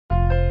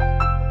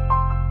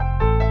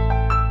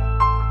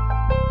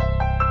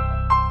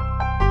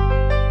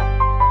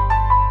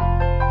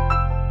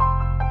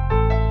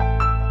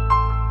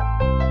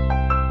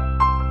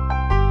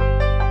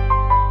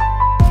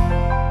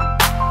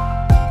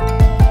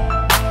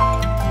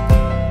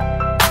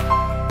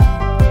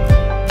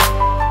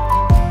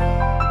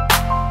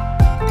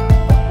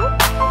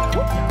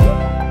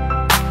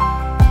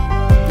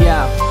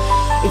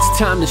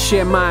time to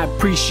share my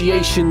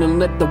appreciation and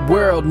let the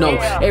world know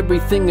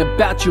everything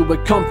about you.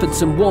 It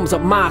comforts and warms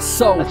up my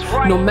soul.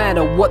 No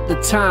matter what the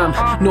time,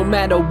 no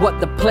matter what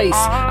the place,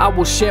 I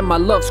will share my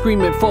love,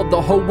 screaming for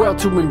the whole world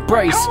to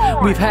embrace.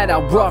 We've had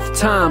our rough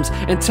times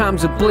and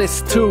times of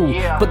bliss too,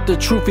 but the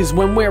truth is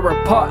when we're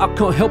apart, I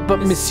can't help but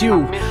miss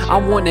you. I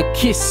wanna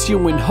kiss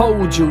you and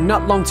hold you,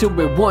 not long till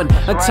we're one.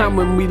 A time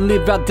when we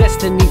live our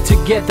destiny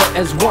together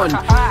as one.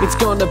 It's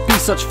gonna be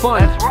such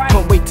fun.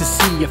 Can't wait to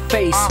see your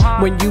face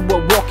when you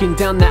are walking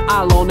down that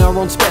aisle on our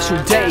own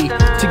special day.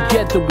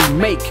 Together we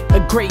make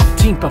a great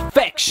team,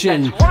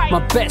 perfection.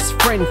 My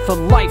best friend for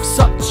life,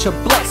 such a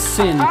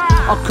blessing.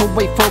 I can't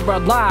wait for our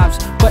lives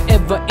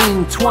forever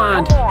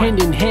entwined,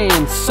 hand in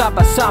hand, side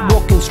by side,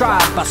 walking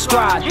stride by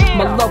stride.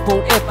 My love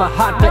won't ever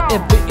hide,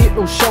 forever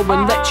it'll show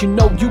and let you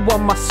know you are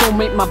my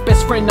soulmate, my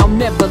best friend. I'll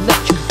never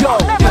let you go.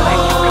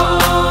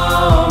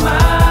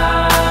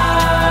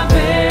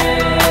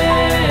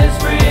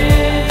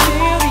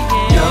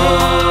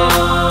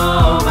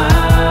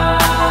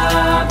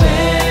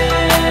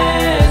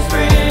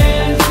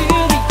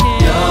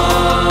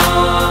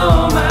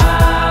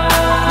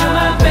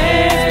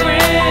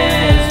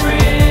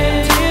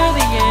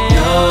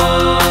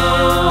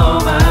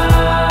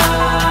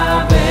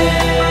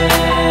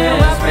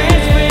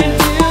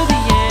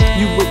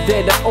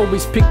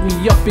 Always pick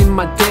me up in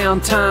my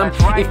downtime.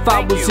 If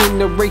I was in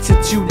the race,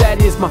 it's you,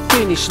 that is my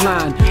finish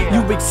line.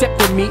 You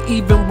accepted me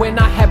even when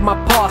I had my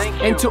past,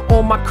 and to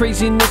all my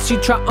craziness you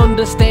try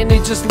understand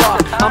it just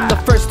lost. I'm the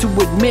first to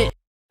admit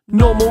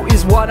normal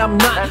is what I'm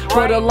not,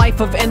 but a life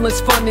of endless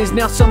fun is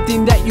now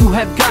something that you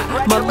have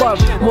got. My love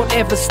won't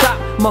ever stop,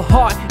 my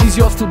heart is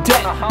yours till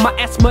death. My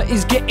asthma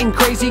is getting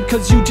crazy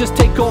cause you just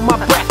take all my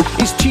breath.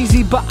 It's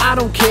cheesy but I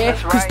don't care,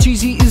 cause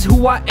cheesy is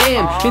who I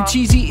am, and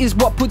cheesy is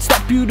what puts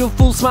that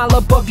beautiful smile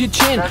above your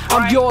chin.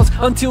 I'm yours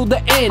until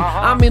the end,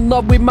 I'm in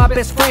love with my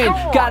best friend.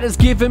 God has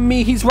given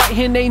me his right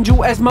hand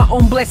angel as my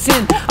own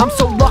blessing. I'm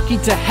so lucky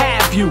to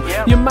have you,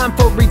 you're mine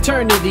for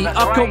eternity.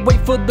 I can't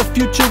wait for the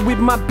future with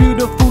my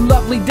beautiful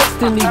lovely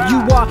destiny. You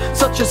are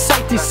such a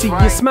sight to see.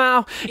 Your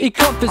smile, it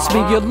comforts me.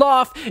 Your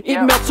laugh, it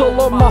melts all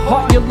over my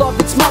heart. Your love,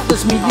 it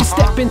smothers me. You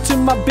step into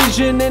my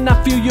vision and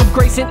I feel your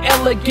grace and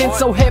elegance.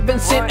 So heaven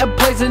sent, a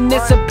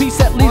pleasantness, a peace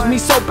that leaves me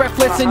so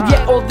breathless. And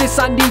yet all this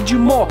I need you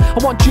more. I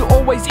want you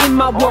always in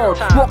my world,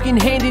 walking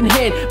hand in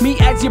hand, me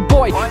as your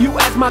boy, you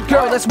as my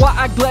girl. That's why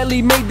I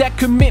gladly made that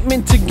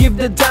commitment to give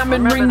the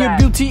diamond ring. Your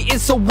beauty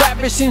is so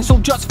ravishing, so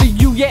just for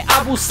you, yeah,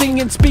 I will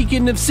sing. And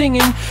speaking of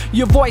singing,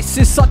 your voice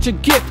is such a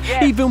gift.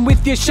 Even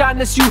with your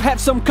shyness, you have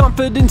some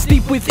confidence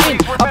deep within.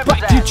 A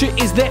bright future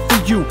is there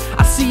for you,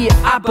 I see it,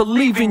 I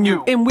believe in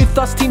you. And with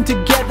us team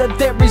together,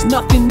 there is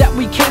nothing that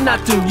we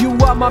cannot do. You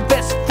are my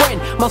best friend,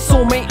 my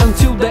soulmate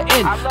until the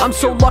end. I'm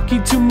so lucky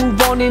to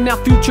move on in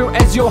our future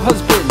as your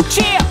husband.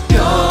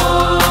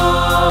 Cheer!